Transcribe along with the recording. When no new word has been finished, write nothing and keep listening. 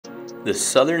The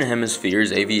Southern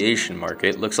Hemisphere's aviation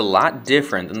market looks a lot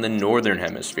different than the Northern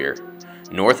Hemisphere.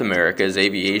 North America's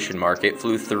aviation market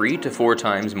flew 3 to 4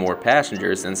 times more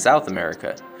passengers than South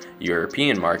America.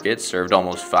 European markets served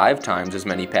almost 5 times as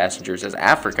many passengers as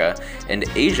Africa, and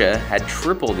Asia had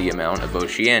triple the amount of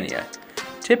Oceania.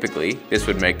 Typically, this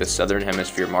would make the Southern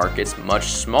Hemisphere markets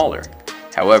much smaller.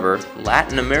 However,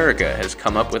 Latin America has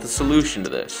come up with a solution to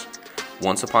this.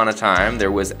 Once upon a time,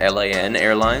 there was LAN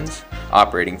Airlines,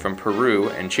 operating from Peru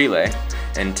and Chile,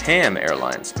 and TAM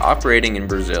Airlines, operating in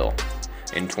Brazil.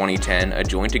 In 2010, a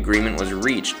joint agreement was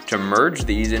reached to merge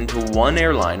these into one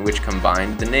airline, which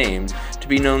combined the names to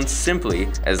be known simply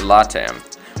as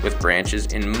LATAM, with branches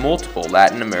in multiple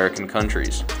Latin American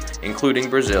countries, including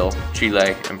Brazil,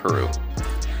 Chile, and Peru.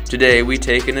 Today, we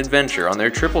take an adventure on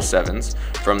their 777s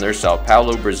from their Sao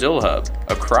Paulo, Brazil hub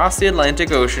across the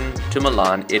Atlantic Ocean to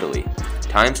Milan, Italy.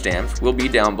 Timestamps will be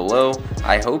down below.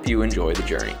 I hope you enjoy the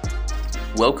journey.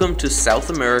 Welcome to South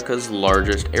America's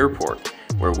largest airport,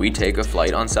 where we take a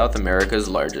flight on South America's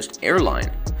largest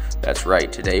airline. That's right,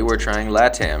 today we're trying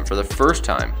LATAM for the first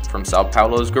time from Sao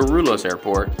Paulo's GRU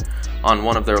Airport on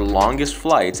one of their longest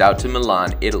flights out to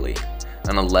Milan, Italy.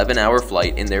 An 11-hour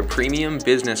flight in their premium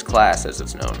business class, as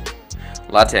it's known.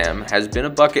 LATAM has been a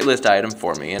bucket list item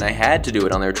for me, and I had to do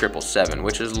it on their 777,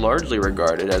 which is largely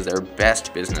regarded as their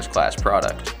best business class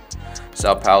product.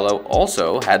 Sao Paulo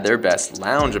also had their best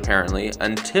lounge apparently,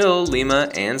 until Lima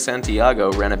and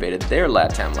Santiago renovated their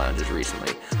LATAM lounges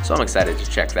recently, so I'm excited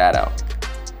to check that out.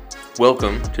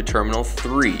 Welcome to Terminal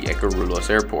 3 at GRU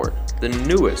Airport, the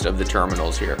newest of the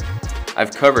terminals here.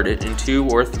 I've covered it in 2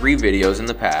 or 3 videos in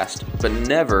the past, but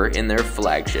never in their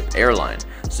flagship airline,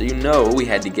 so you know we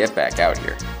had to get back out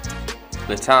here.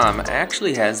 LATAM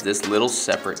actually has this little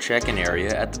separate check-in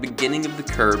area at the beginning of the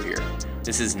curve here.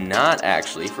 This is not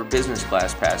actually for business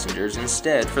class passengers,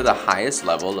 instead for the highest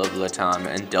level of LATAM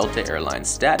and Delta Airlines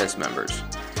status members.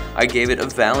 I gave it a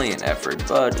valiant effort,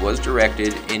 but was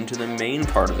directed into the main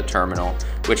part of the terminal,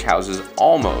 which houses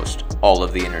almost all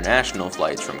of the international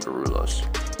flights from GRU.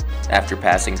 After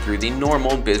passing through the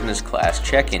normal business class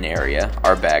check-in area,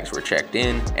 our bags were checked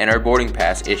in and our boarding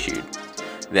pass issued.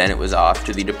 Then it was off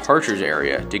to the departures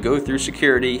area to go through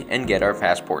security and get our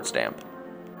passport stamp.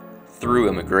 Through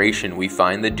immigration, we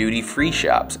find the duty-free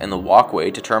shops and the walkway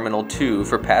to Terminal 2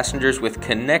 for passengers with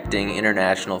connecting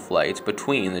international flights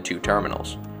between the 2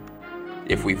 terminals.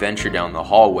 If we venture down the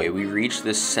hallway, we reach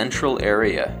this central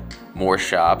area. More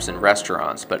shops and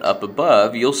restaurants, but up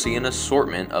above you'll see an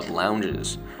assortment of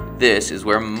lounges. This is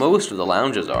where most of the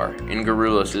lounges are, in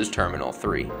GRU's Terminal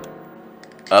 3.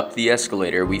 Up the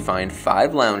escalator we find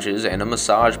 5 lounges and a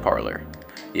massage parlor.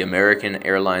 The American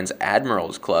Airlines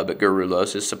Admirals Club at GRU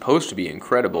is supposed to be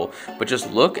incredible, but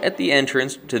just look at the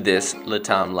entrance to this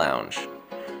LATAM Lounge.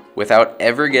 Without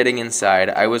ever getting inside,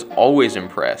 I was always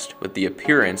impressed with the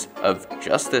appearance of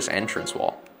just this entrance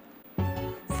wall.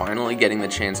 Finally getting the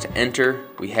chance to enter,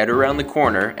 we head around the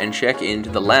corner and check into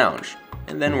the lounge,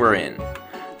 and then we're in.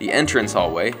 The entrance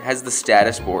hallway has the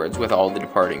status boards with all the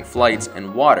departing flights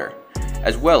and water,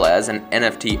 as well as an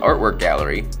NFT artwork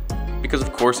gallery, because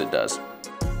of course it does.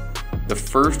 The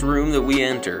first room that we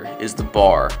enter is the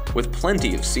bar, with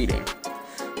plenty of seating.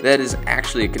 That is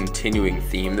actually a continuing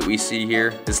theme that we see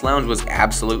here. This lounge was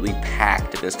absolutely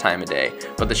packed at this time of day,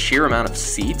 but the sheer amount of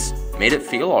seats made it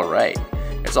feel alright.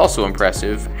 It's also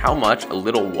impressive how much a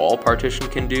little wall partition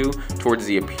can do towards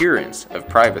the appearance of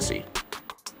privacy.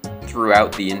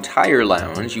 Throughout the entire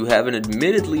lounge, you have an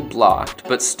admittedly blocked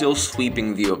but still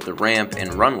sweeping view of the ramp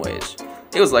and runways.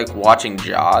 It was like watching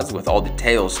Jaws with all the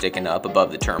tails sticking up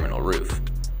above the terminal roof.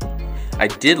 I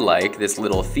did like this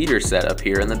little theater setup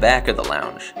here in the back of the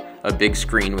lounge. A big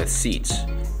screen with seats.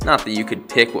 Not that you could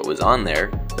pick what was on there,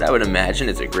 but I would imagine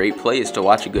it's a great place to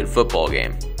watch a good football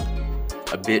game.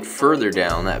 A bit further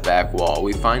down that back wall,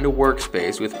 we find a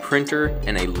workspace with printer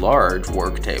and a large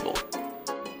work table.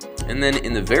 And then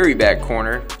in the very back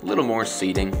corner, a little more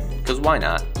seating, because why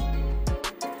not?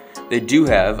 They do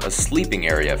have a sleeping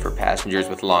area for passengers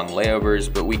with long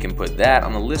layovers, but we can put that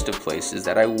on the list of places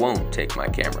that I won't take my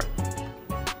camera.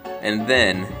 And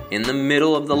then, in the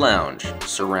middle of the lounge,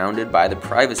 surrounded by the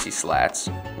privacy slats,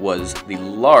 was the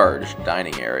large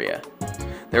dining area.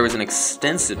 There was an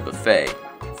extensive buffet,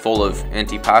 full of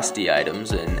antipasti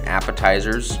items and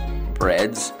appetizers,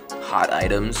 breads, hot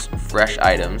items, fresh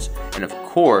items, and of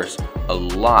course, a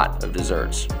lot of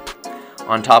desserts.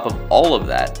 On top of all of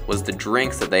that was the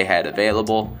drinks that they had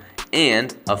available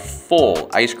and a full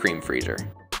ice cream freezer.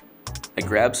 I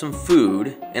grabbed some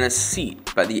food and a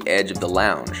seat by the edge of the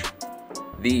lounge.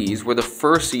 These were the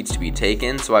first seats to be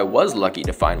taken, so I was lucky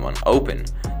to find one open.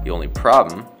 The only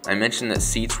problem, I mentioned that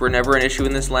seats were never an issue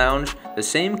in this lounge. The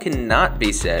same cannot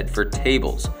be said for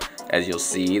tables. As you'll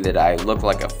see that I look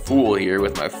like a fool here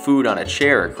with my food on a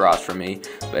chair across from me,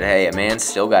 but hey, a man's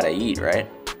still gotta eat, right?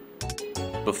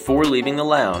 Before leaving the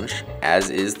lounge, as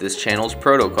is this channel's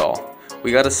protocol,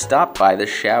 we gotta stop by the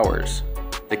showers.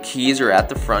 The keys are at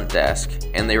the front desk,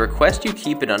 and they request you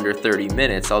keep it under 30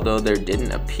 minutes, although there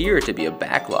didn't appear to be a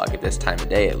backlog at this time of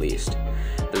day at least.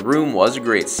 The room was a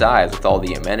great size with all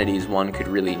the amenities one could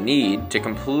really need to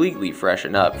completely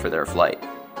freshen up for their flight.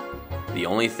 The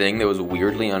only thing that was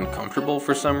weirdly uncomfortable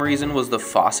for some reason was the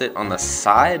faucet on the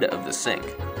side of the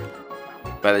sink.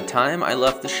 By the time I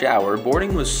left the shower,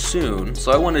 boarding was soon,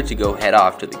 so I wanted to go head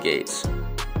off to the gates.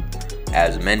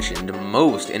 As mentioned,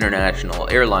 most international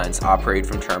airlines operate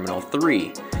from Terminal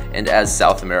 3, and as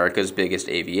South America's biggest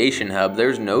aviation hub,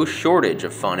 there's no shortage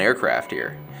of fun aircraft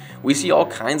here. We see all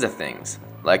kinds of things,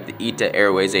 like the ITA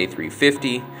Airways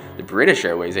A350, the British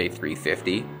Airways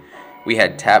A350, we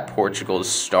had TAP Portugal's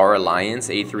Star Alliance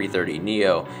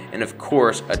A330neo, and of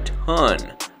course a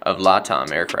ton of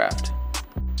LATAM aircraft.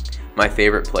 My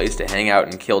favorite place to hang out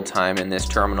and kill time in this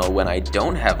terminal when I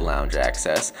don't have lounge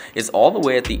access is all the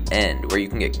way at the end, where you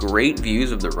can get great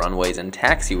views of the runways and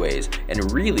taxiways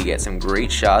and really get some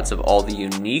great shots of all the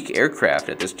unique aircraft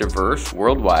at this diverse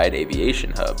worldwide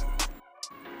aviation hub.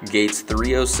 Gates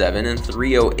 307 and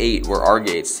 308 were our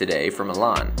gates today for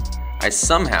Milan. I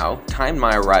somehow timed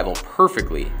my arrival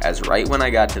perfectly, as right when I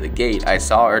got to the gate I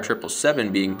saw our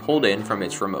 777 being pulled in from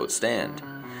its remote stand.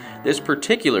 This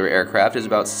particular aircraft is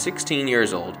about 16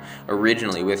 years old,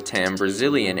 originally with TAM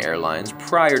Brazilian Airlines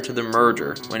prior to the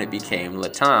merger when it became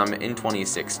LATAM in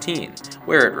 2016,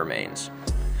 where it remains.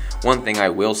 One thing I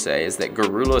will say is that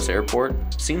Guarulhos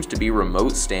Airport seems to be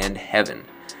remote stand heaven.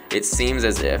 It seems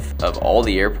as if, of all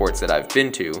the airports that I've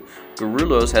been to,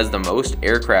 Guarulhos has the most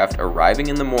aircraft arriving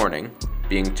in the morning,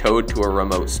 being towed to a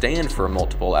remote stand for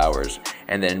multiple hours,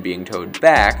 and then being towed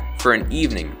back for an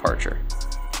evening departure.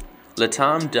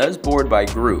 LATAM does board by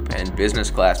group, and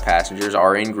business class passengers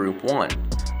are in Group 1.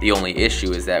 The only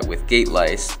issue is that with gate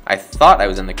lice, I thought I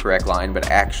was in the correct line,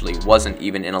 but actually wasn't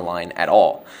even in a line at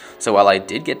all. So while I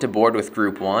did get to board with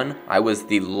Group 1, I was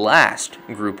the last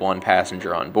Group 1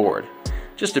 passenger on board.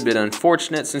 Just a bit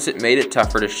unfortunate since it made it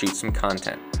tougher to shoot some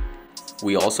content.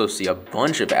 We also see a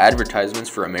bunch of advertisements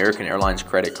for American Airlines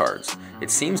credit cards. It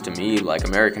seems to me like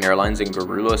American Airlines and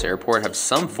Guarulhos Airport have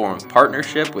some form of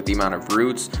partnership with the amount of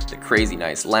routes, the crazy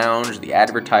nice lounge, the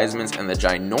advertisements, and the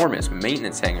ginormous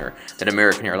maintenance hangar that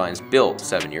American Airlines built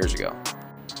 7 years ago.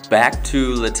 Back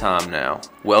to LATAM now.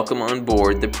 Welcome on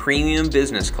board the premium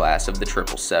business class of the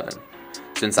 777.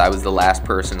 Since I was the last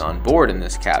person on board in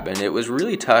this cabin, it was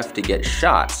really tough to get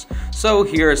shots, so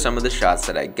here are some of the shots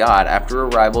that I got after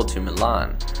arrival to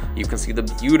Milan. You can see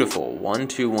the beautiful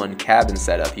 1-2-1 cabin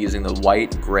setup using the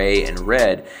white, gray, and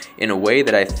red in a way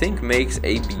that I think makes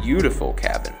a beautiful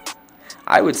cabin.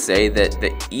 I would say that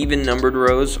the even numbered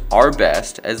rows are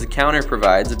best, as the counter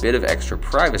provides a bit of extra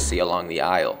privacy along the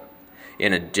aisle.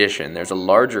 In addition, there's a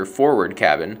larger forward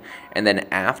cabin, and then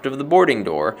aft of the boarding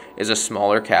door is a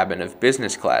smaller cabin of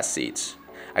business class seats.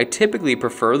 I typically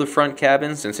prefer the front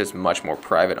cabin since it's much more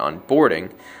private on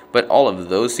boarding, but all of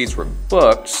those seats were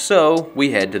booked, so we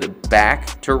head to the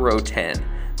back to row 10,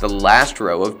 the last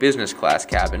row of business class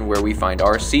cabin where we find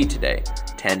our seat today,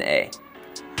 10A.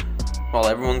 While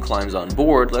everyone climbs on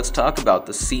board, let's talk about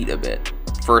the seat a bit.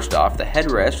 First off, the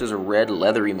headrest is a red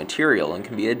leathery material and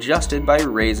can be adjusted by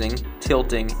raising,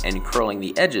 tilting, and curling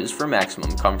the edges for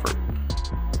maximum comfort.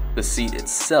 The seat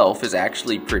itself is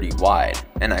actually pretty wide,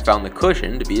 and I found the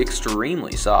cushion to be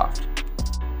extremely soft.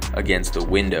 Against the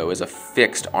window is a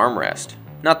fixed armrest.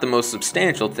 Not the most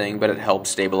substantial thing, but it helps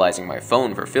stabilizing my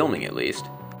phone for filming at least.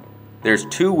 There's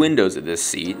 2 windows at this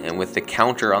seat, and with the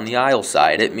counter on the aisle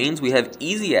side, it means we have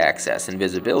easy access and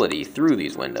visibility through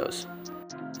these windows.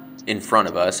 In front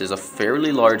of us is a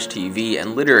fairly large TV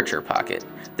and literature pocket.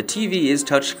 The TV is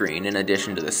touchscreen in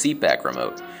addition to the seatback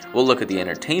remote. We'll look at the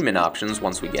entertainment options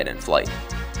once we get in flight.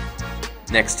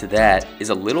 Next to that is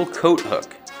a little coat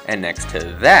hook, and next to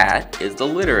that is the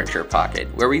literature pocket,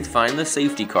 where we find the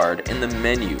safety card and the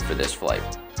menu for this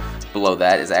flight. Below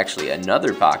that is actually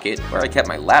another pocket where I kept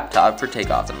my laptop for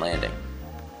takeoff and landing.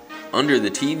 Under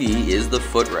the TV is the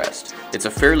footrest. It's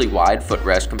a fairly wide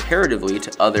footrest comparatively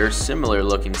to other similar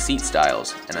looking seat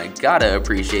styles, and I gotta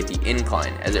appreciate the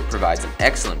incline as it provides an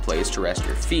excellent place to rest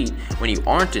your feet when you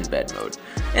aren't in bed mode.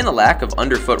 And the lack of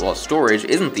underfootwall storage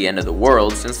isn't the end of the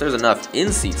world since there's enough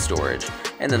in-seat storage,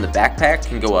 and then the backpack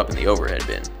can go up in the overhead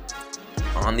bin.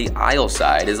 On the aisle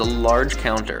side is a large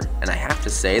counter, and I have to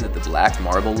say that the black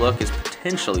marble look is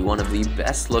potentially one of the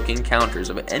best looking counters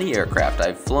of any aircraft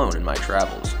I've flown in my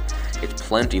travels. It's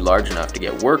plenty large enough to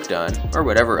get work done, or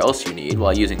whatever else you need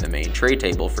while using the main tray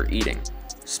table for eating.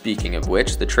 Speaking of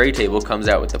which, the tray table comes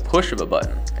out with the push of a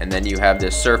button, and then you have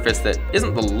this surface that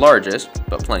isn't the largest,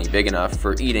 but plenty big enough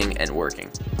for eating and working.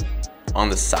 On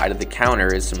the side of the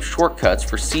counter is some shortcuts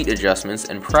for seat adjustments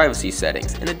and privacy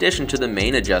settings, in addition to the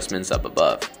main adjustments up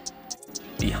above.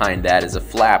 Behind that is a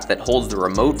flap that holds the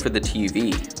remote for the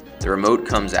TV. The remote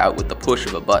comes out with the push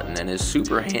of a button and is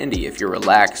super handy if you're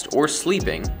relaxed or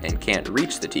sleeping and can't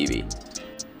reach the TV.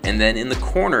 And then in the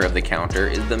corner of the counter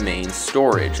is the main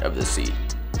storage of the seat.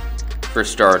 For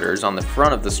starters, on the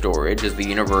front of the storage is the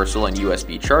universal and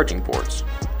USB charging ports.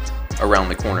 Around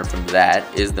the corner from that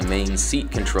is the main seat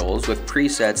controls with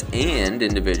presets and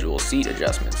individual seat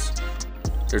adjustments.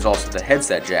 There's also the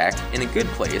headset jack in a good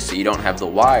place so you don't have the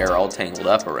wire all tangled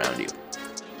up around you.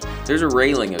 There's a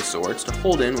railing of sorts to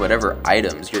hold in whatever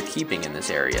items you're keeping in this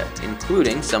area,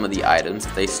 including some of the items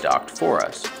that they stocked for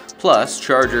us, plus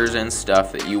chargers and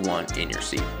stuff that you want in your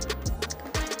seat.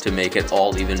 To make it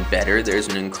all even better, there's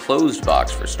an enclosed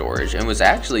box for storage and was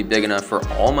actually big enough for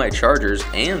all my chargers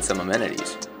and some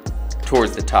amenities.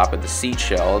 Towards the top of the seat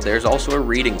shell, there's also a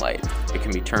reading light. It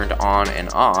can be turned on and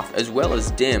off as well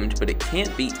as dimmed, but it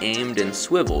can't be aimed and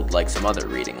swiveled like some other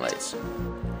reading lights.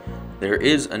 There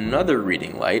is another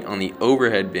reading light on the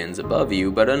overhead bins above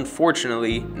you, but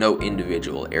unfortunately no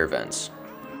individual air vents.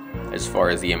 As far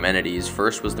as the amenities,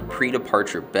 first was the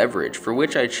pre-departure beverage, for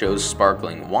which I chose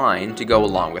sparkling wine to go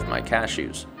along with my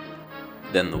cashews.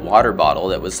 Then the water bottle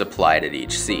that was supplied at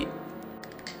each seat.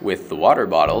 With the water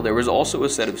bottle, there was also a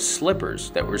set of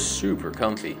slippers that were super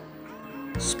comfy.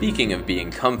 Speaking of being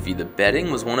comfy, the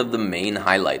bedding was one of the main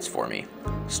highlights for me,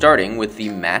 starting with the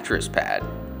mattress pad.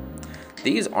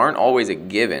 These aren't always a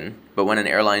given, but when an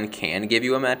airline can give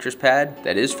you a mattress pad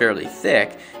that is fairly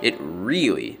thick, it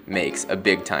really makes a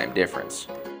big time difference.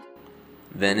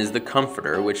 Then is the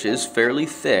comforter, which is fairly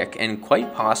thick and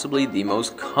quite possibly the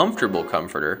most comfortable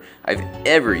comforter I've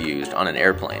ever used on an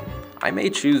airplane. I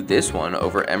may choose this one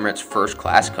over Emirates first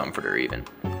class comforter even.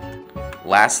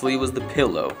 Lastly was the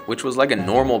pillow, which was like a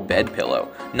normal bed pillow,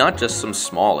 not just some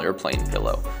small airplane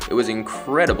pillow. It was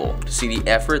incredible to see the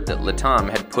effort that LATAM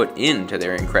had put into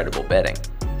their incredible bedding.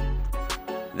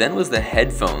 Then was the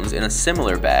headphones in a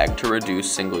similar bag to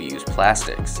reduce single-use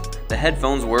plastics. The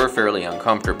headphones were fairly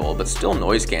uncomfortable, but still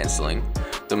noise cancelling.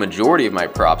 The majority of my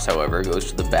props, however, goes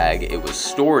to the bag it was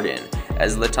stored in,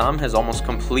 as LATAM has almost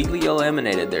completely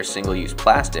eliminated their single-use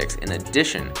plastics in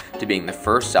addition to being the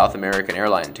first South American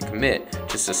airline to commit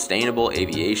to sustainable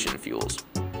aviation fuels.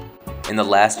 And the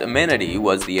last amenity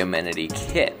was the amenity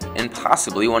kit, and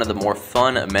possibly one of the more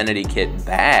fun amenity kit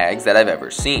bags that I've ever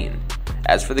seen.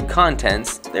 As for the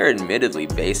contents, they're admittedly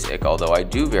basic, although I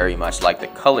do very much like the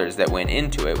colors that went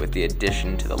into it with the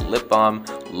addition to the lip balm,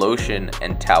 lotion,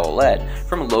 and towelette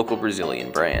from a local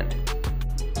Brazilian brand.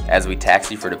 As we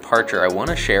taxi for departure, I want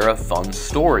to share a fun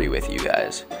story with you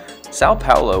guys. Sao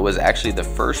Paulo was actually the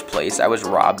first place I was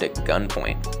robbed at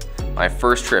gunpoint. My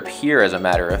first trip here, as a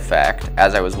matter of fact,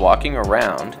 as I was walking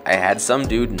around, I had some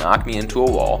dude knock me into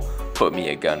a wall, put me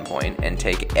at gunpoint, and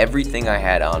take everything I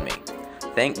had on me.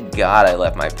 Thank God I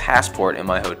left my passport in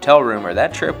my hotel room, or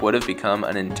that trip would have become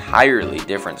an entirely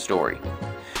different story.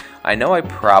 I know I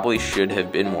probably should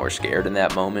have been more scared in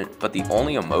that moment, but the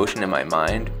only emotion in my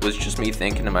mind was just me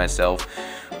thinking to myself,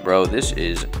 bro, this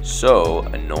is so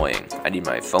annoying. I need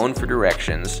my phone for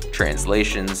directions,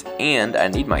 translations, and I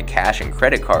need my cash and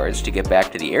credit cards to get back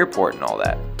to the airport and all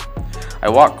that. I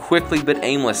walked quickly but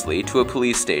aimlessly to a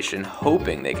police station,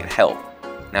 hoping they could help.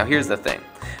 Now here's the thing.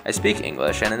 I speak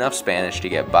English and enough Spanish to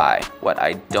get by. What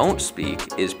I don't speak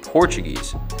is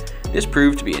Portuguese. This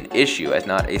proved to be an issue as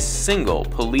not a single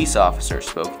police officer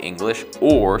spoke English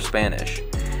or Spanish.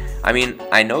 I mean,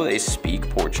 I know they speak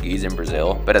Portuguese in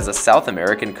Brazil, but as a South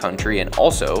American country and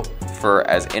also for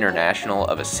as international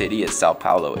of a city as Sao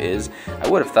Paulo is, I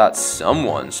would have thought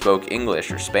someone spoke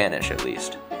English or Spanish at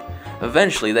least.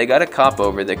 Eventually, they got a cop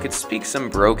over that could speak some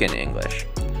broken English.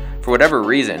 For whatever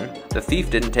reason, the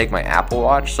thief didn't take my Apple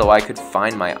Watch so I could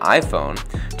find my iPhone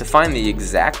to find the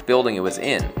exact building it was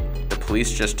in. The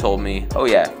police just told me, oh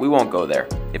yeah, we won't go there.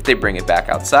 If they bring it back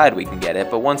outside, we can get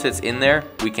it, but once it's in there,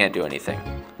 we can't do anything.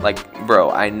 Like, bro,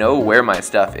 I know where my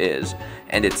stuff is,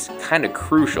 and it's kind of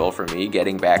crucial for me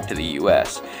getting back to the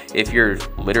US. If you're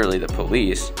literally the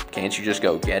police, can't you just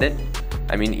go get it?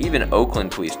 I mean, even Oakland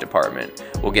Police Department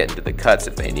will get into the cuts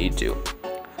if they need to.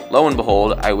 Lo and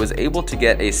behold, I was able to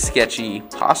get a sketchy,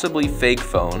 possibly fake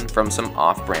phone from some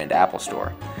off-brand Apple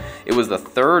store. It was the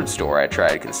third store I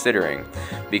tried considering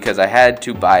because I had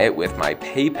to buy it with my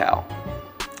PayPal.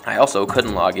 I also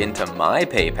couldn't log into my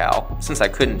PayPal since I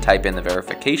couldn't type in the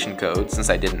verification code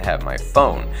since I didn't have my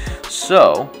phone.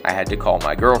 So I had to call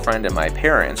my girlfriend and my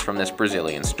parents from this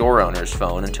Brazilian store owner's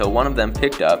phone until one of them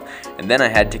picked up, and then I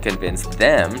had to convince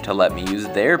them to let me use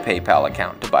their PayPal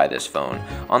account to buy this phone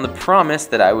on the promise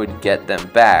that I would get them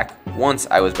back once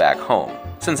I was back home,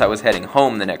 since I was heading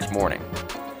home the next morning.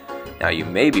 Now you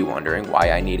may be wondering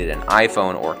why I needed an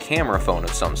iPhone or camera phone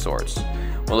of some sorts.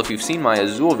 Well, if you've seen my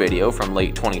Azul video from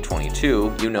late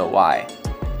 2022, you know why.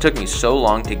 It took me so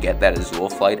long to get that Azul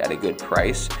flight at a good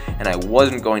price, and I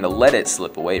wasn't going to let it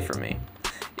slip away from me.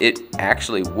 It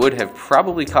actually would have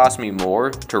probably cost me more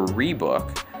to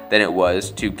rebook than it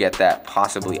was to get that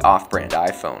possibly off-brand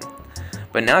iPhone.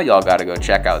 But now y'all gotta go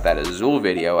check out that Azul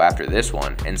video after this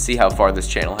one and see how far this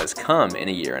channel has come in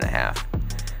a year and a half.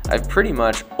 I've pretty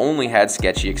much only had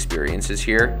sketchy experiences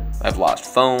here. I've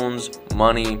lost phones,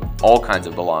 money, all kinds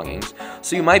of belongings.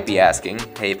 So you might be asking,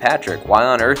 hey Patrick, why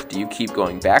on earth do you keep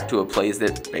going back to a place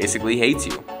that basically hates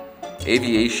you?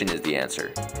 Aviation is the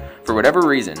answer. For whatever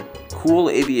reason, cool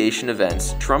aviation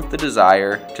events trump the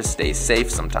desire to stay safe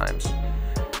sometimes.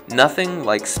 Nothing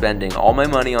like spending all my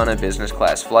money on a business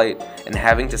class flight and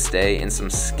having to stay in some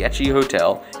sketchy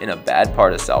hotel in a bad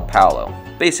part of Sao Paulo,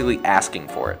 basically asking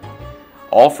for it.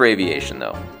 All for aviation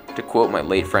though. To quote my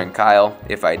late friend Kyle,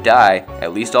 if I die,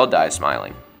 at least I'll die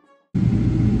smiling.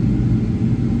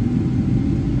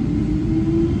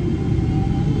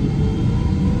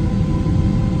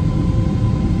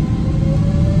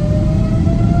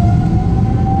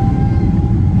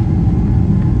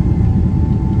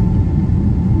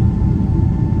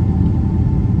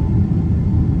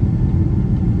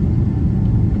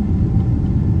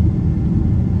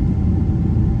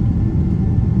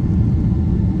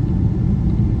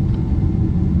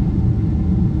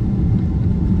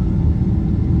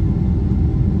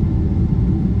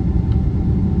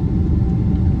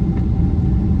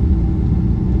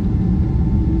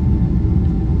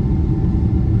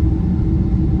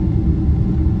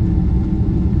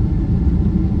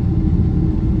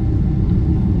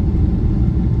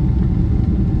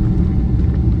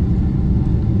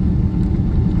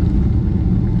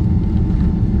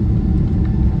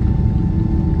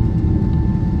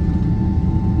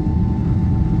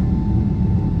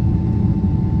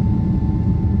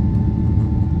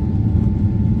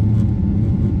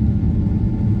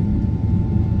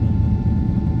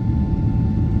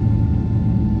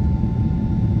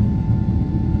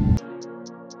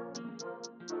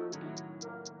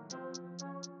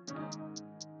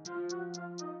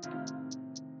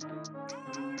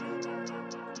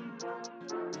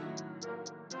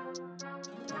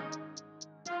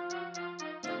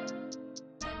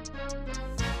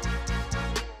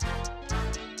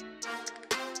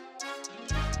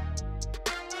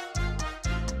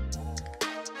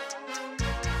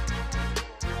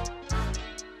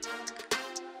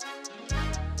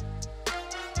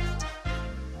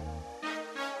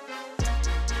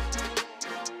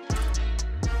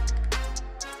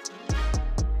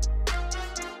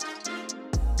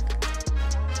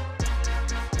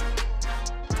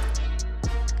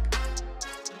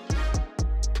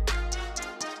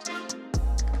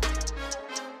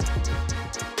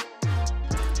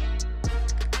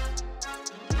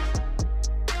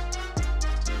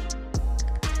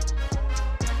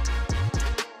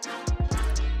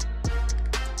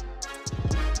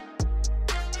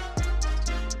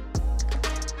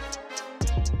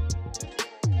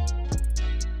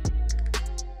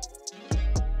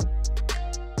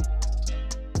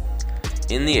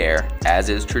 In the air, as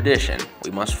is tradition,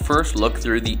 we must first look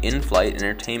through the in-flight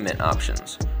entertainment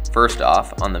options. First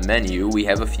off, on the menu, we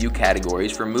have a few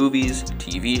categories for movies,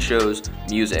 TV shows,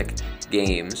 music,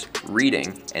 games,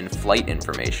 reading, and flight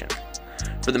information.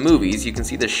 For the movies, you can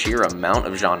see the sheer amount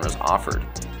of genres offered.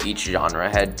 Each genre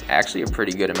had actually a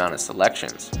pretty good amount of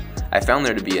selections. I found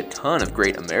there to be a ton of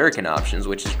great American options,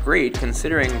 which is great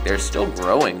considering they're still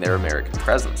growing their American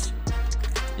presence.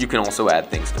 You can also add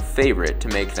things to favorite to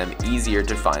make them easier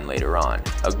to find later on,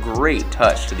 a great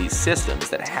touch to these systems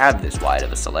that have this wide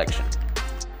of a selection.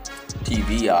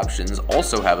 TV options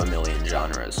also have a million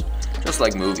genres, just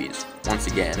like movies. Once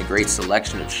again, a great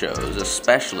selection of shows,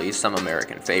 especially some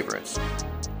American favorites.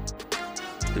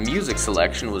 The music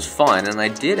selection was fun, and I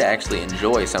did actually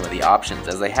enjoy some of the options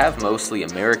as they have mostly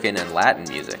American and Latin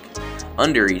music.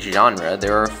 Under each genre,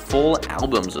 there are full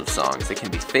albums of songs that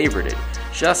can be favorited,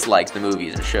 just like the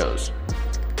movies and shows.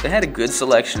 They had a good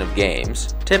selection of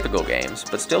games, typical games,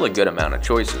 but still a good amount of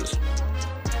choices.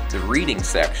 The reading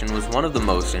section was one of the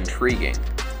most intriguing.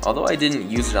 Although I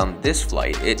didn't use it on this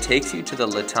flight, it takes you to the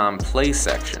LATAM Play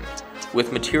section,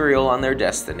 with material on their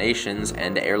destinations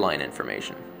and airline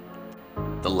information.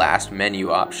 The last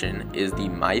menu option is the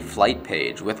My Flight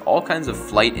page with all kinds of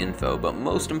flight info, but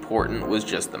most important was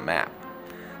just the map.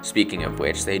 Speaking of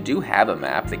which, they do have a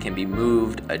map that can be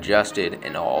moved, adjusted,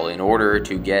 and all in order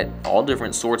to get all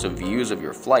different sorts of views of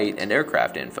your flight and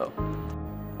aircraft info.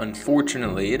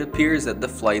 Unfortunately, it appears that the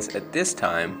flights at this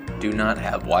time do not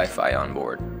have Wi-Fi on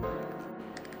board.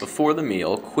 Before the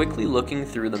meal, quickly looking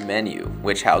through the menu,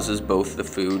 which houses both the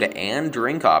food and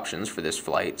drink options for this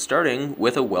flight, starting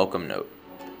with a welcome note.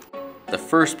 The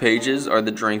first pages are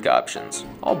the drink options,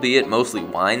 albeit mostly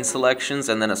wine selections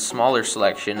and then a smaller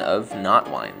selection of not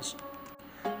wines.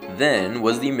 Then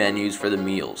was the menus for the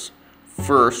meals.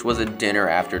 First was a dinner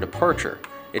after departure.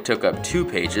 It took up 2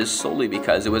 pages solely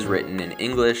because it was written in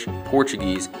English,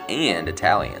 Portuguese, and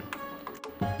Italian.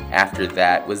 After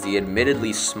that was the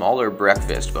admittedly smaller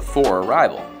breakfast before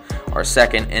arrival, our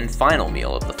second and final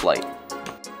meal of the flight.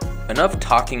 Enough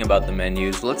talking about the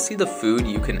menus, let's see the food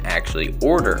you can actually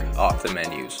order off the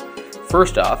menus.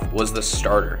 First off was the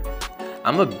starter.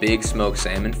 I'm a big smoked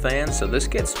salmon fan, so this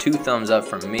gets 2 thumbs up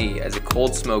from me as a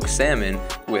cold smoked salmon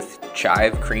with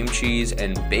chive cream cheese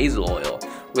and basil oil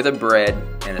with a bread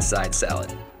and a side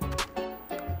salad.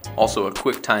 Also a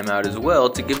quick timeout as well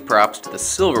to give props to the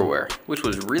silverware, which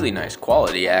was really nice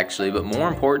quality actually, but more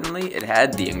importantly, it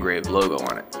had the engraved logo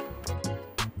on it.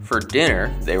 For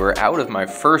dinner, they were out of my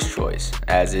first choice,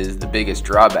 as is the biggest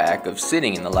drawback of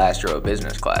sitting in the last row of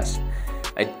business class.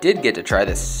 I did get to try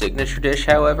the signature dish,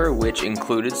 however, which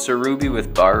included sarubi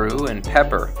with baru and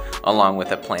pepper, along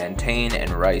with a plantain and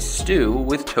rice stew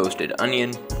with toasted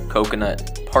onion,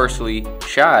 coconut, parsley,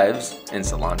 chives, and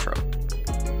cilantro.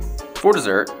 For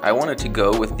dessert, I wanted to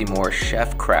go with the more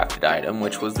chef-crafted item,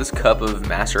 which was this cup of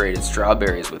macerated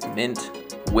strawberries with mint,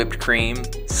 whipped cream,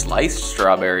 sliced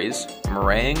strawberries,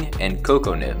 meringue, and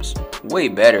cocoa nibs. Way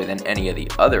better than any of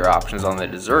the other options on the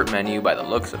dessert menu by the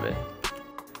looks of it.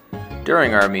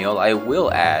 During our meal, I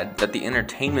will add that the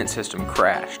entertainment system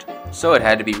crashed, so it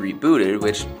had to be rebooted,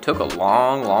 which took a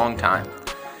long time.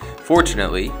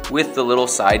 Fortunately, with the little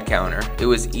side counter, it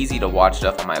was easy to watch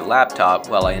stuff on my laptop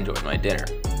while I enjoyed my dinner.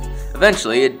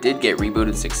 Eventually, it did get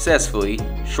rebooted successfully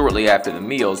shortly after the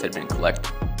meals had been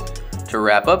collected. To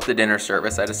wrap up the dinner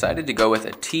service, I decided to go with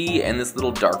a tea and this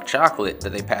little dark chocolate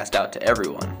that they passed out to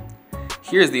everyone.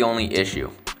 Here's the only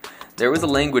issue. There was a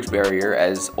language barrier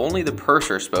as only the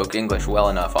purser spoke English well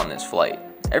enough on this flight.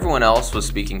 Everyone else was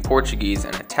speaking Portuguese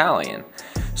and Italian,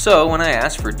 so when I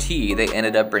asked for tea, they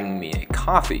ended up bringing me a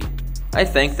coffee. I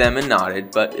thanked them and nodded,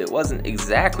 but it wasn't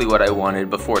exactly what I wanted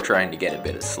before trying to get a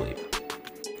bit of sleep.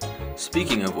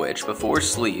 Speaking of which, before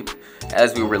sleep,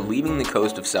 as we were leaving the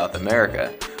coast of South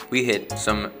America, we hit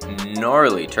some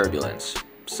gnarly turbulence.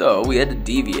 So we had to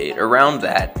deviate around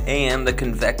that and the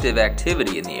convective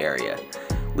activity in the area,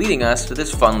 leading us to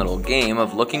this fun little game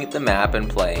of looking at the map and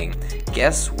playing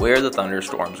Guess Where the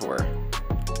Thunderstorms Were.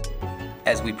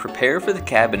 As we prepare for the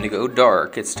cabin to go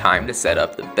dark, it's time to set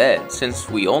up the bed, since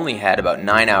we only had about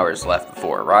 9 hours left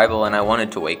before arrival and I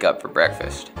wanted to wake up for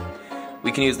breakfast.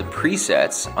 We can use the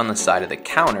presets on the side of the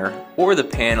counter or the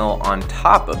panel on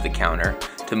top of the counter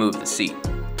to move the seat.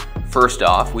 First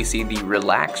off, we see the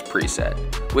Relax preset,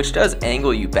 which does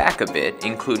angle you back a bit,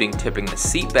 including tipping the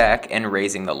seat back and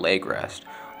raising the leg rest.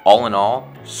 All in all,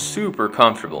 super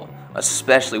comfortable,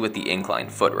 especially with the inclined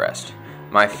footrest.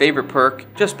 My favorite perk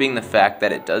just being the fact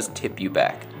that it does tip you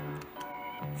back.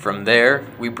 From there,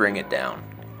 we bring it down,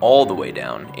 all the way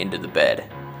down into the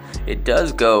bed. It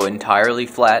does go entirely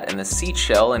flat, and the seat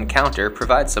shell and counter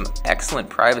provide some excellent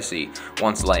privacy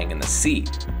once laying in the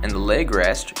seat, and the leg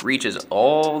rest reaches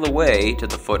all the way to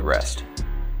the footrest.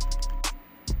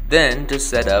 Then to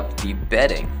set up the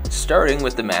bedding, starting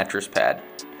with the mattress pad.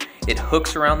 It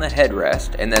hooks around the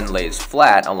headrest and then lays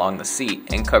flat along the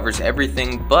seat and covers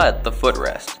everything but the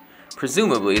footrest,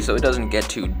 presumably so it doesn't get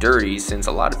too dirty since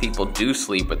a lot of people do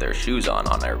sleep with their shoes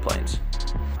on airplanes.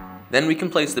 Then we can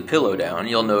place the pillow down.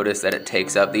 You'll notice that it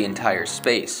takes up the entire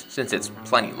space since it's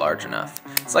plenty large enough.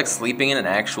 It's like sleeping in an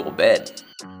actual bed.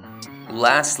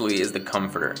 Lastly is the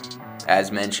comforter.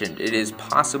 As mentioned, it is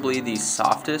possibly the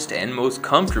softest and most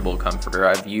comfortable comforter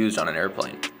I've used on an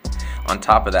airplane. On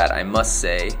top of that, I must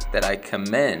say that I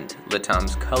commend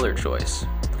LATAM's color choice.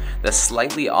 The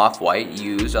slightly off-white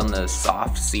used on the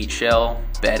soft seat shell,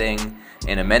 bedding,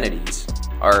 and amenities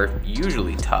are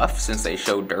usually tough since they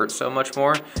show dirt so much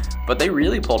more, but they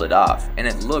really pulled it off and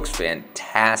it looks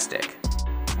fantastic.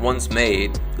 Once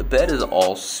made, the bed is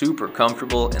all super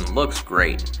comfortable and looks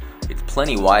great. It's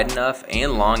plenty wide enough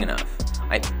and long enough.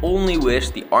 I only wish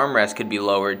the armrest could be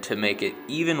lowered to make it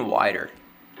even wider.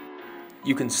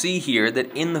 You can see here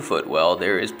that in the footwell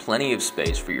there is plenty of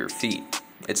space for your feet.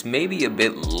 It's maybe a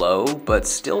bit low, but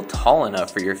still tall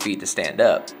enough for your feet to stand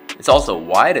up. It's also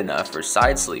wide enough for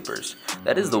side sleepers.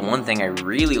 That is the one thing I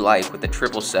really like with the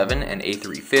 777 and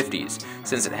A350s.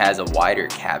 Since it has a wider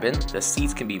cabin, the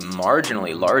seats can be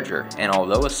marginally larger, and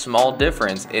although a small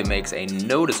difference, it makes a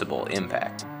noticeable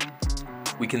impact.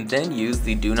 We can then use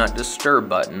the Do Not Disturb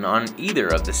button on either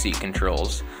of the seat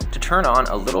controls to turn on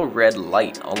a little red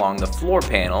light along the floor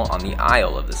panel on the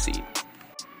aisle of the seat.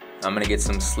 I'm gonna get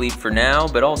some sleep for now,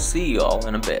 but I'll see y'all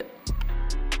in a bit.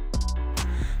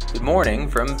 Good morning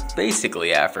from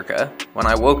basically Africa. When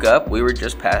I woke up, we were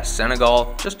just past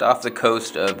Senegal, just off the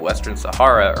coast of Western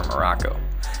Sahara or Morocco,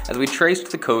 as we traced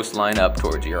the coastline up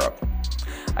towards Europe.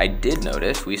 I did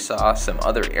notice we saw some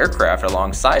other aircraft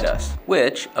alongside us,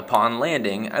 which, upon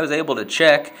landing, I was able to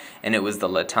check, and it was the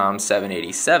LATAM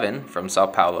 787 from Sao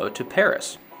Paulo to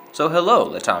Paris. So hello,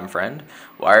 LATAM friend.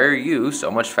 Why are you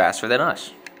so much faster than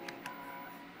us?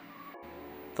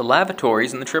 The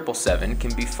lavatories in the 777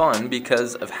 can be fun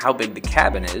because of how big the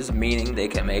cabin is, meaning they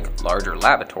can make larger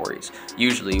lavatories,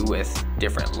 usually with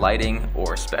different lighting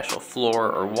or special floor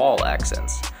or wall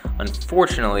accents.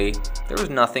 Unfortunately, there was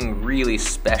nothing really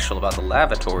special about the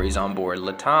lavatories on board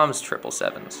LATAM's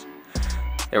 777s.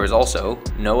 There was also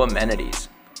no amenities.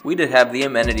 We did have the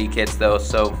amenity kits though,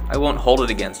 so I won't hold it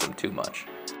against them too much.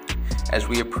 As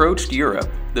we approached Europe,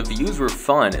 the views were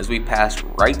fun as we passed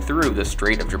right through the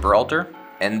Strait of Gibraltar,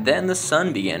 and then the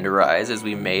sun began to rise as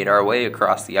we made our way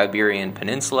across the Iberian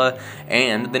Peninsula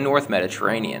and the North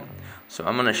Mediterranean. So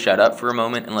I'm going to shut up for a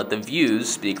moment and let the views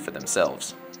speak for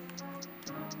themselves.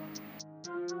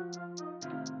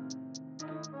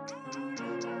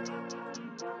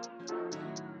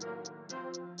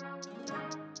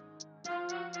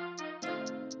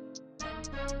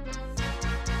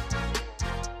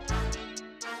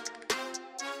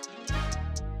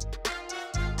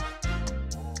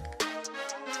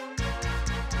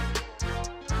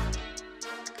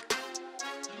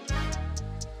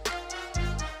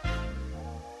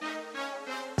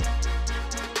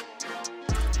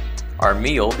 Our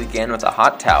meal began with a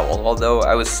hot towel, although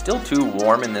I was still too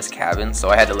warm in this cabin, so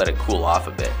I had to let it cool off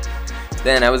a bit.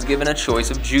 Then I was given a choice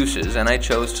of juices, and I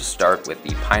chose to start with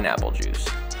the pineapple juice.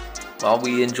 While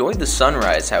we enjoyed the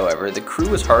sunrise, however, the crew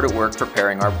was hard at work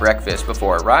preparing our breakfast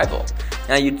before arrival.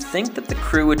 Now you'd think that the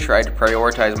crew would try to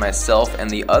prioritize myself and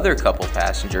the other couple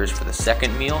passengers for the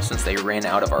second meal since they ran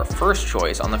out of our first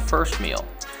choice on the first meal.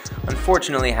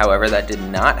 Unfortunately, however, that did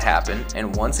not happen,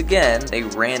 and once again, they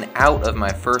ran out of my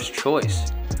first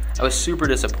choice. I was super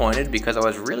disappointed because I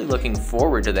was really looking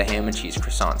forward to the ham and cheese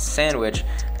croissant sandwich,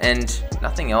 and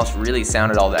nothing else really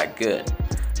sounded all that good.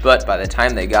 But by the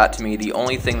time they got to me, the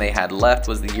only thing they had left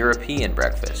was the European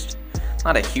breakfast.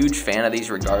 Not a huge fan of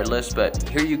these regardless, but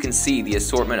here you can see the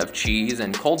assortment of cheese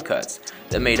and cold cuts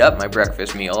that made up my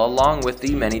breakfast meal along with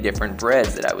the many different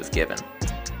breads that I was given.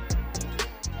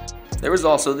 There was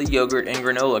also the yogurt and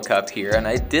granola cup here, and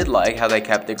I did like how they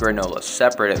kept the granola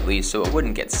separate at least so it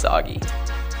wouldn't get soggy.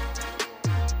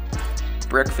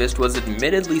 Breakfast was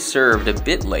admittedly served a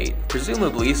bit late,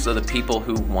 presumably so the people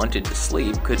who wanted to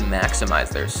sleep could maximize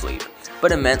their sleep.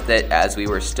 But it meant that as we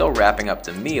were still wrapping up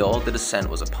the meal, the descent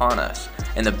was upon us.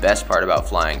 And the best part about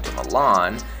flying to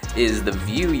Milan is the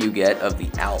view you get of the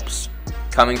Alps.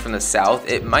 Coming from the south,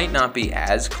 it might not be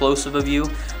as close of a view,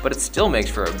 but it still makes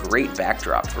for a great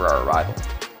backdrop for our arrival.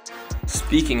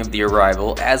 Speaking of the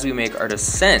arrival, as we make our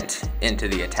descent into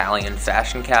the Italian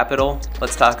fashion capital,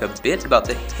 let's talk a bit about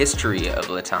the history of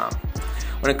LATAM.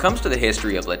 When it comes to the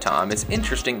history of LATAM, it's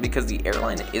interesting because the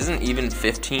airline isn't even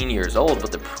 15 years old,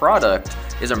 but the product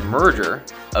is a merger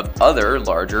of other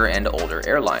larger and older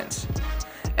airlines.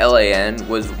 LAN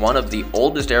was one of the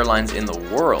oldest airlines in the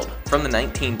world from the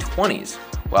 1920s,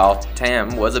 while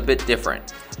TAM was a bit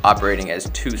different, operating as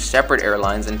two separate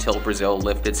airlines until Brazil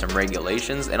lifted some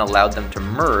regulations and allowed them to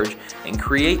merge and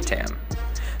create TAM.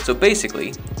 So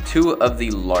basically, two of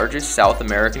the largest South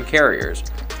American carriers,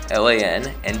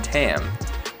 LAN and TAM,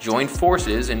 joined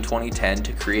forces in 2010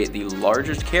 to create the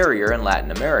largest carrier in Latin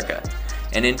America.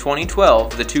 And in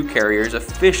 2012, the two carriers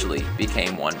officially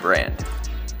became one brand,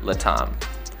 LATAM.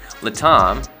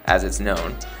 LATAM, as it's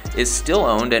known, is still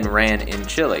owned and ran in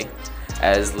Chile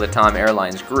as LATAM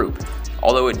Airlines Group,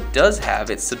 although it does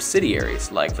have its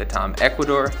subsidiaries like LATAM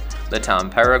Ecuador, LATAM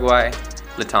Paraguay,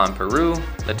 LATAM Peru,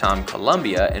 LATAM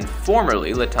Colombia, and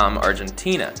formerly LATAM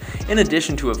Argentina, in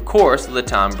addition to, of course,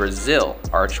 LATAM Brazil,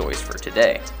 our choice for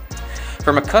today.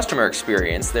 From a customer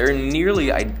experience, they're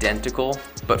nearly identical,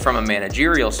 but from a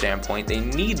managerial standpoint, they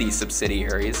need these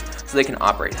subsidiaries so they can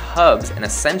operate hubs and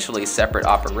essentially separate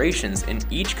operations in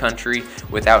each country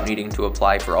without needing to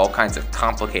apply for all kinds of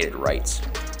complicated rights.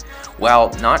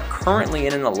 While not currently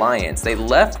in an alliance, they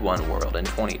left oneworld in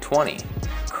 2020.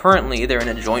 Currently, they're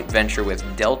in a joint venture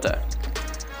with Delta.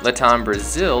 LATAM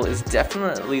Brazil is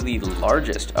definitely the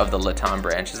largest of the LATAM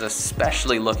branches,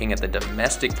 especially looking at the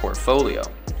domestic portfolio.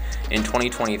 In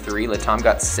 2023, LATAM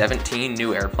got 17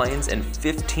 new airplanes, and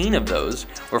 15 of those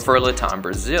were for LATAM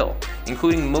Brazil,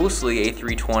 including mostly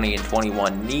A320 and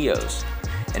 21 NEOs,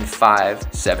 and 5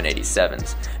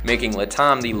 787s, making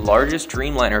LATAM the largest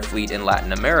Dreamliner fleet in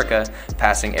Latin America,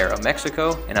 passing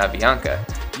Aeromexico and Avianca,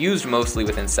 used mostly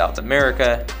within South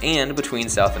America and between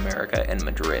South America and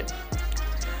Madrid.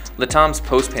 LATAM's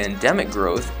post-pandemic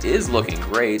growth is looking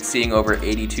great, seeing over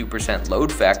 82% load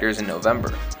factors in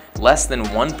November, less than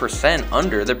 1%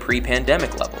 under the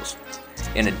pre-pandemic levels,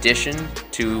 in addition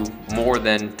to more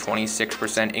than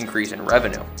 26% increase in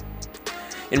revenue.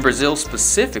 In Brazil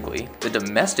specifically, the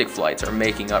domestic flights are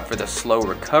making up for the slow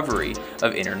recovery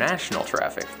of international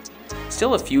traffic.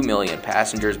 Still a few million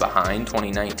passengers behind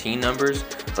 2019 numbers,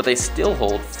 but they still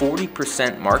hold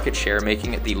 40% market share,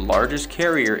 making it the largest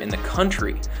carrier in the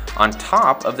country, on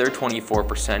top of their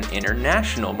 24%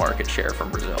 international market share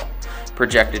from Brazil,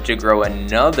 projected to grow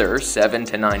another 7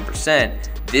 to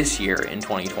 9% this year in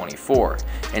 2024.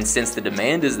 And since the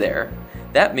demand is there,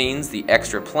 that means the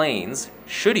extra planes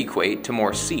should equate to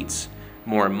more seats,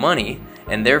 more money,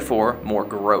 and therefore more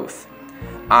growth.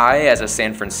 I, as a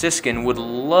San Franciscan, would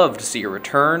love to see a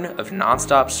return of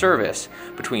nonstop service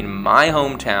between my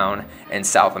hometown and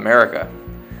South America,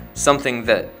 something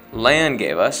that LAN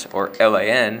gave us, or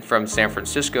LAN, from San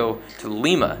Francisco to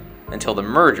Lima until the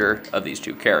merger of these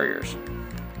two carriers.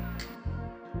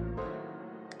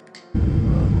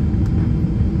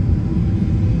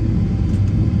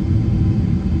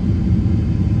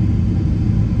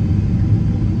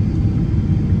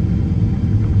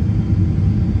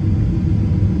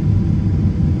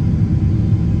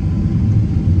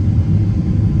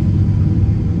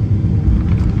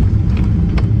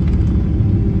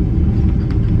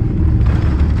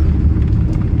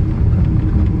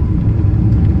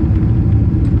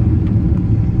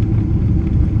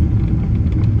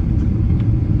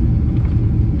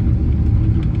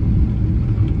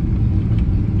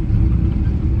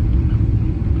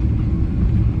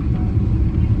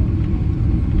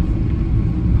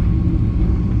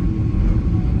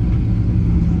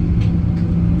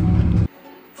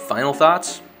 Final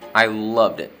thoughts? I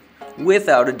loved it.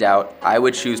 Without a doubt, I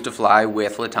would choose to fly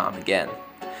with LATAM again.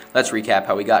 Let's recap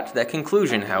how we got to that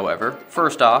conclusion, however.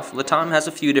 First off, LATAM has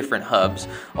a few different hubs,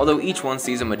 although each one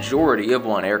sees a majority of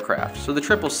one aircraft, so the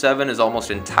 777 is almost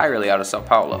entirely out of Sao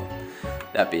Paulo.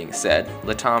 That being said,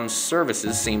 LATAM's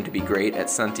services seem to be great at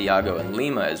Santiago and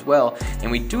Lima as well,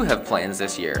 and we do have plans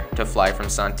this year to fly from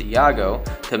Santiago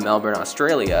to Melbourne,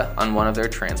 Australia on one of their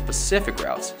Trans-Pacific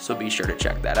routes, so be sure to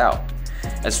check that out.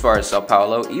 As far as Sao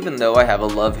Paulo, even though I have a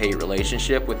love-hate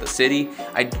relationship with the city,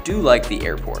 I do like the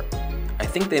airport. I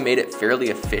think they made it fairly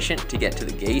efficient to get to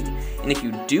the gate, and if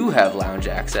you do have lounge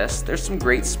access, there's some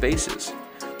great spaces.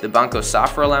 The Banco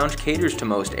Safra lounge caters to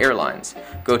most airlines.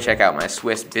 Go check out my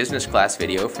Swiss business class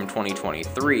video from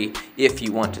 2023 if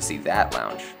you want to see that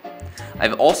lounge.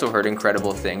 I've also heard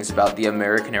incredible things about the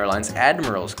American Airlines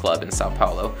Admirals Club in Sao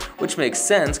Paulo, which makes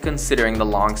sense considering the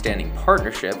long-standing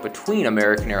partnership between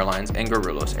American Airlines and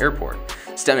Guarulhos Airport,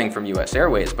 stemming from US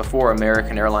Airways before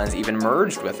American Airlines even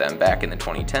merged with them back in the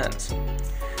 2010s.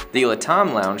 The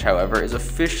LATAM Lounge, however, is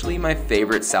officially my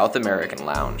favorite South American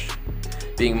lounge.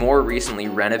 Being more recently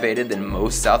renovated than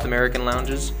most South American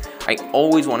lounges, I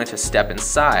always wanted to step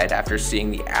inside after seeing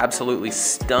the absolutely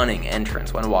stunning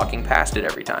entrance when walking past it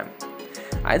every time.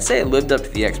 I'd say it lived up to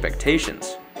the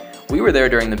expectations. We were there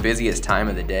during the busiest time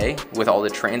of the day, with all the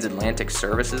transatlantic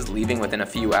services leaving within a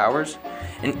few hours,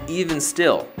 and even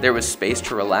still, there was space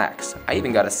to relax. I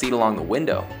even got a seat along the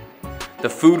window. The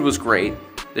food was great,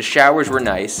 the showers were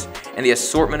nice, and the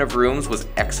assortment of rooms was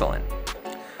excellent.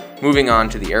 Moving on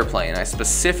to the airplane, I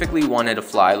specifically wanted to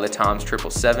fly LATAM's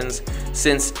 777s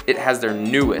since it has their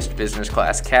newest business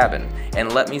class cabin,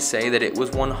 and let me say that it was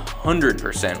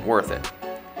 100% worth it.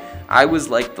 I was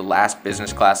like the last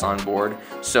business class on board,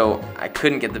 so I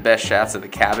couldn't get the best shots of the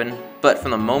cabin, but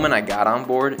from the moment I got on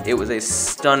board, it was a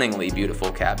stunningly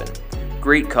beautiful cabin.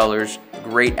 Great colors,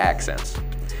 great accents.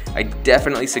 I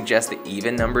definitely suggest the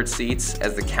even-numbered seats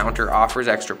as the counter offers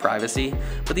extra privacy,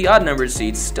 but the odd-numbered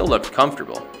seats still looked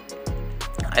comfortable.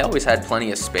 I always had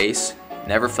plenty of space,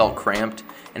 never felt cramped,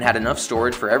 and had enough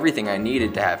storage for everything I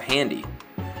needed to have handy.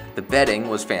 The bedding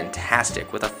was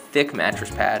fantastic with a thick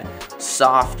mattress pad,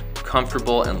 soft,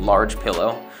 comfortable, and large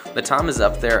pillow. LATAM is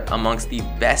up there amongst the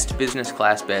best business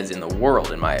class beds in the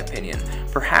world in my opinion,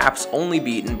 perhaps only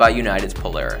beaten by United's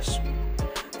Polaris.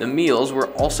 The meals were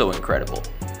also incredible.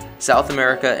 South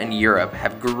America and Europe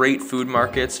have great food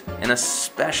markets, and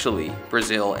especially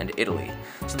Brazil and Italy,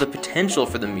 so the potential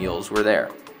for the meals were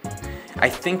there. I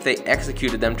think they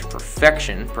executed them to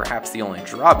perfection, perhaps the only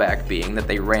drawback being that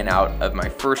they ran out of my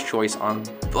first choice on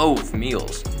both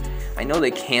meals. I know they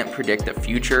can't predict the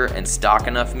future and stock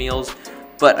enough meals,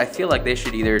 but I feel like they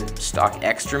should either stock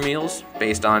extra meals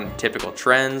based on typical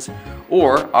trends,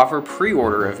 or offer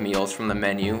pre-order of meals from the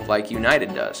menu like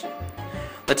United does.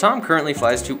 LATAM currently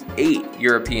flies to 8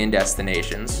 European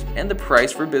destinations, and the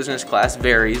price for business class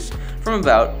varies from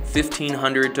about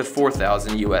 $1,500 to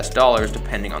 $4,000 US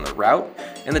depending on the route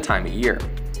and the time of year.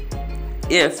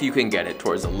 If you can get it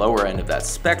towards the lower end of that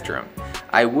spectrum,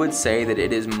 I would say that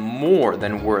it is more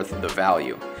than worth the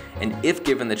value. And if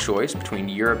given the choice between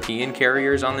European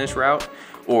carriers on this route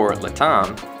or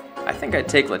LATAM, I think I'd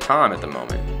take LATAM at the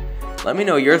moment. Let me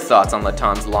know your thoughts on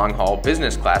LATAM's long-haul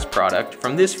business class product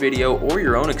from this video or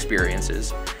your own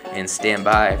experiences, and stand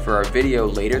by for our video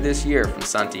later this year from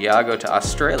Santiago to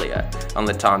Australia on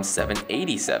LATAM's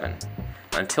 787.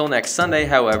 Until next Sunday,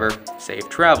 however, safe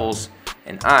travels,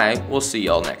 and I will see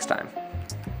y'all next time.